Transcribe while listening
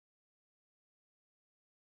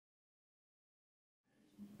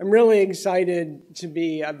I'm really excited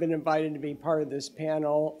I've been invited to be part of this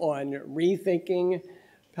panel on rethinking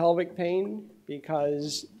pelvic pain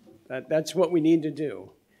because that's what we need to do.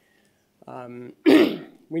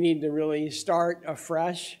 We need to really start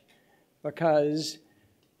afresh because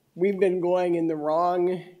we've been going in the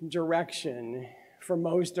wrong direction for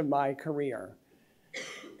most of my career.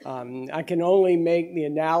 I can only make the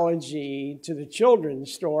analogy to the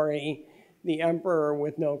children's story, The Emperor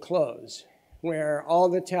with No Clothes, where all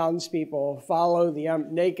the townspeople follow the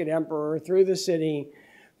naked emperor through the city,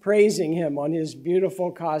 praising him on his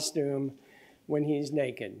beautiful costume when he's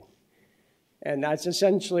naked. And that's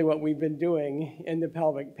essentially what we've been doing in the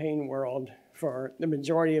pelvic pain world for the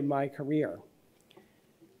majority of my career.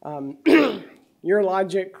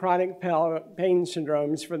 Urologic chronic pain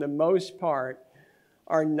syndromes, for the most part,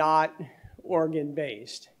 are not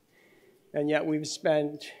organ-based. And yet we've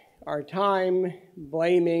spent our time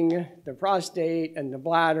blaming the prostate and the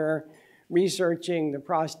bladder, researching the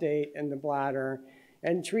prostate and the bladder,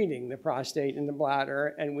 and treating the prostate and the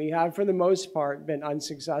bladder, and we have, for the most part, been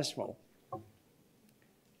unsuccessful.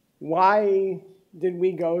 Why did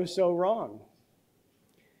we go so wrong?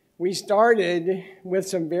 We started with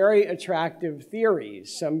some very attractive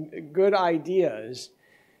theories, some good ideas.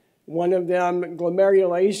 One of them,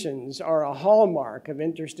 glomerulations are a hallmark of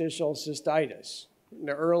interstitial cystitis,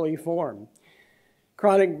 the early form.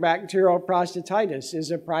 Chronic bacterial prostatitis is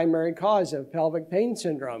a primary cause of pelvic pain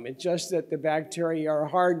syndrome. It's just that the bacteria are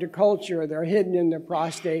hard to culture, they're hidden in the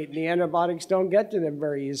prostate, and the antibiotics don't get to them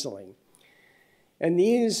very easily. And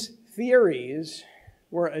these theories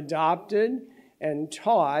were adopted and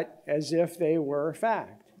taught as if they were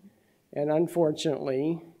fact. And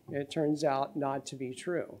unfortunately, it turns out not to be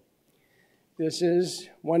true. This is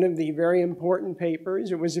one of the very important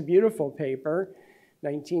papers. It was a beautiful paper,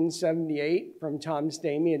 1978, from Tom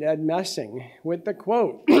Stamey and Ed Messing, with the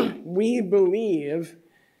quote, "We believe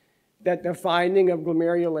that the finding of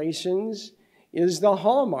glomerulations is the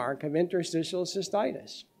hallmark of interstitial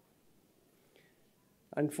cystitis."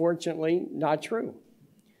 Unfortunately, not true.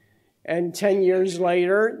 And 10 years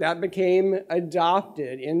later, that became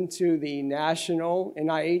adopted into the national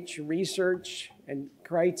NIH research and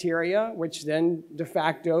criteria, which then de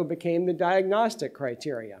facto became the diagnostic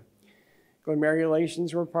criteria.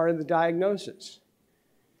 Glomerulations were part of the diagnosis.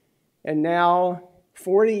 And now,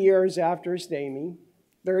 40 years after Stamey,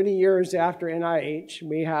 30 years after NIH,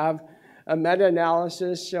 we have a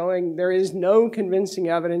meta-analysis showing there is no convincing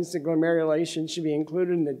evidence that glomerulation should be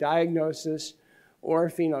included in the diagnosis or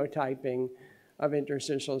phenotyping of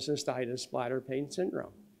interstitial cystitis bladder pain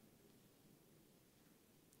syndrome.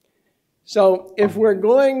 So if we're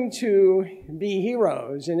going to be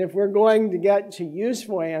heroes and if we're going to get to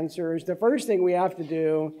useful answers, the first thing we have to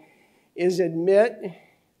do is admit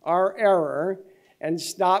our error and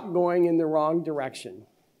stop going in the wrong direction.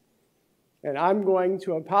 And I'm going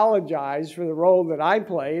to apologize for the role that I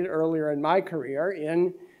played earlier in my career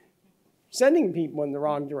in sending people in the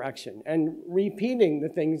wrong direction and repeating the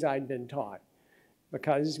things I'd been taught,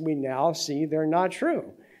 because we now see they're not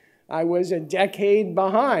true. I was a decade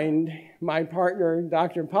behind my partner,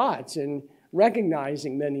 Dr. Potts, in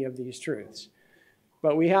recognizing many of these truths.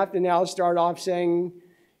 But we have to now start off saying,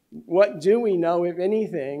 what do we know, if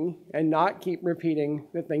anything, and not keep repeating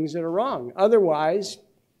the things that are wrong. Otherwise,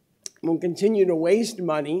 we'll continue to waste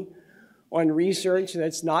money on research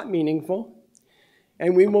that's not meaningful,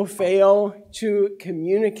 and we will fail to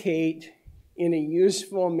communicate in a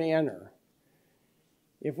useful manner.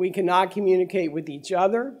 If we cannot communicate with each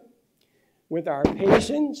other, with our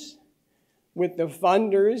patients, with the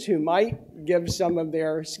funders who might give some of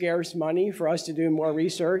their scarce money for us to do more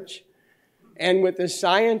research, and with the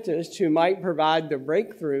scientists who might provide the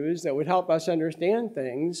breakthroughs that would help us understand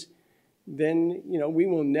things, then we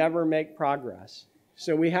will never make progress.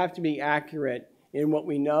 So we have to be accurate in what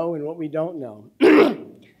we know and what we don't know.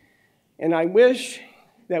 And I wish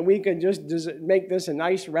that we could just make this a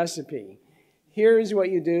nice recipe. Here's what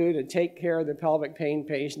you do to take care of the pelvic pain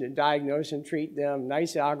patient, to diagnose and treat them,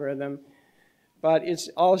 nice algorithm. But it's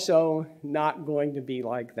also not going to be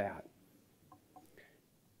like that.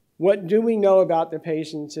 What do we know about the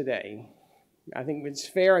patient today? I think it's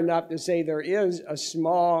fair enough to say there is a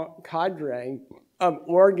small cadre of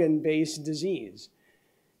organ-based disease.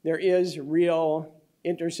 There is real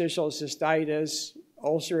interstitial cystitis,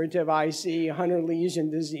 ulcerative IC, Hunter lesion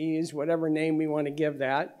disease, whatever name we want to give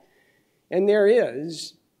that. And there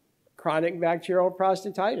is chronic bacterial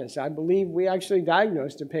prostatitis. I believe we actually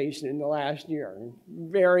diagnosed a patient in the last year.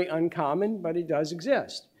 Very uncommon, but it does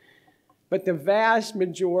exist. But the vast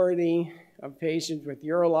majority of patients with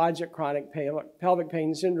urologic chronic pelvic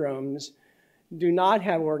pain syndromes do not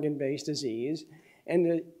have organ-based disease, and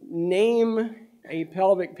to name a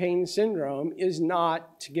pelvic pain syndrome is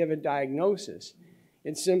not to give a diagnosis.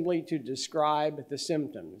 It's simply to describe the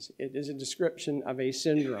symptoms. It is a description of a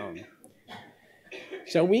syndrome.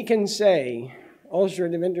 So we can say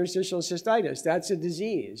ulcerative interstitial cystitis, that's a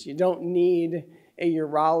disease. You don't need a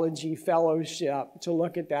urology fellowship to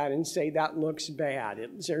look at that and say that looks bad.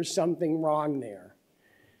 There's something wrong there.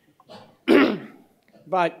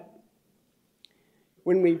 But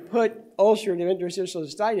when we put ulcerative interstitial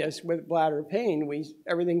cystitis with bladder pain,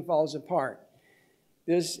 everything falls apart.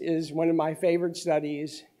 This is one of my favorite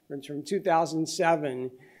studies. It's from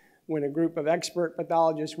 2007, when a group of expert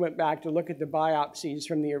pathologists went back to look at the biopsies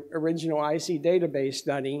from the original IC database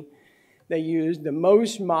study. They used the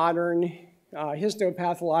most modern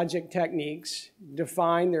histopathologic techniques,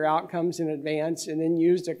 defined their outcomes in advance, and then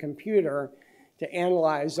used a computer to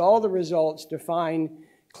analyze all the results to find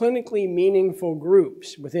clinically meaningful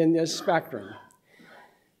groups within this spectrum.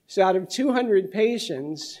 So out of 200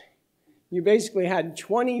 patients, you basically had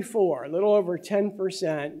 24, a little over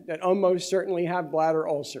 10%, that almost certainly have bladder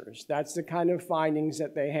ulcers. That's the kind of findings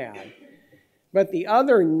that they had. But the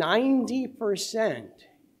other 90%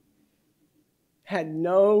 had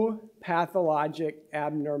no pathologic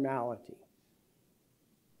abnormality.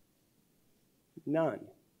 None.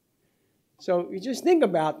 So you just think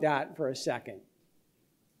about that for a second.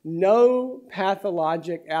 No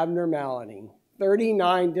pathologic abnormality.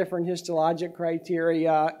 39 different histologic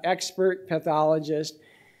criteria, expert pathologist,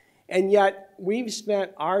 and yet we've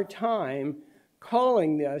spent our time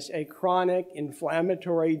calling this a chronic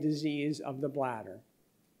inflammatory disease of the bladder.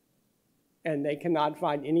 And they cannot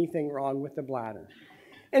find anything wrong with the bladder.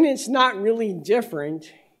 And it's not really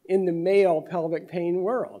different in the male pelvic pain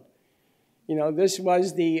world. You know, this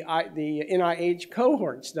was the NIH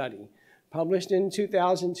cohort study, published in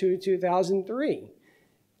 2002, 2003.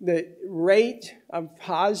 The rate of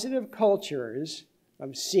positive cultures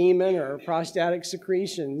of semen or prostatic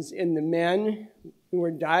secretions in the men who were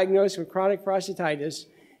diagnosed with chronic prostatitis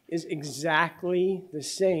is exactly the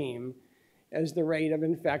same as the rate of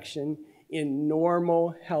infection in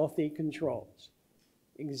normal, healthy controls.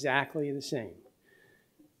 Exactly the same.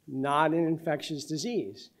 Not an infectious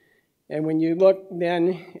disease. And when you look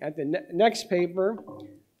then at the next paper,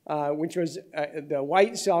 which was the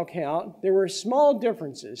white cell count, there were small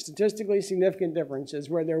differences, statistically significant differences,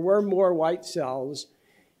 where there were more white cells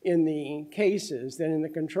in the cases than in the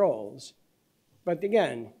controls. But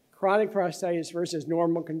again, chronic prostatitis versus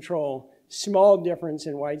normal control, small difference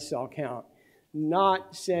in white cell count,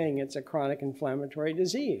 not saying it's a chronic inflammatory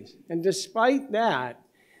disease. And despite that,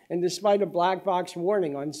 and despite a black box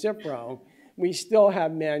warning on Cipro, we still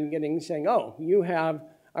have men saying, oh, you have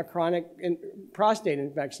a chronic prostate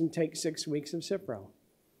infection, take 6 weeks of Cipro.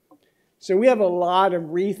 So we have a lot of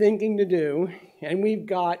rethinking to do, and we've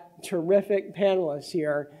got terrific panelists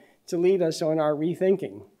here to lead us on our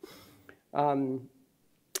rethinking.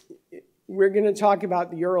 We're going to talk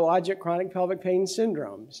about the urologic chronic pelvic pain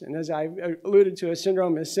syndromes. And as I alluded to, a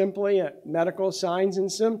syndrome is simply medical signs and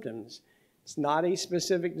symptoms. It's not a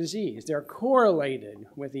specific disease. They're correlated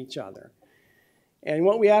with each other. And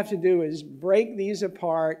what we have to do is break these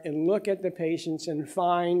apart and look at the patients and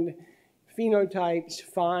find phenotypes,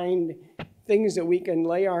 find things that we can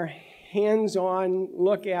lay our hands on,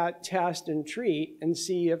 look at, test, and treat, and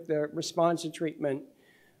see if the response to treatment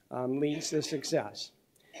leads to success.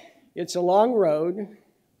 It's a long road,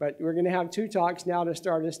 but we're going to have 2 talks now to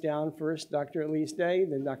start us down. First, Dr. Elise Day,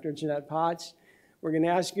 then Dr. Jeanette Potts. We're going to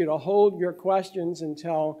ask you to hold your questions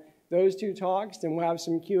until those 2 talks, then we'll have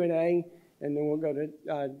some Q&A, and then we'll go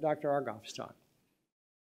to Dr. Argoff's talk.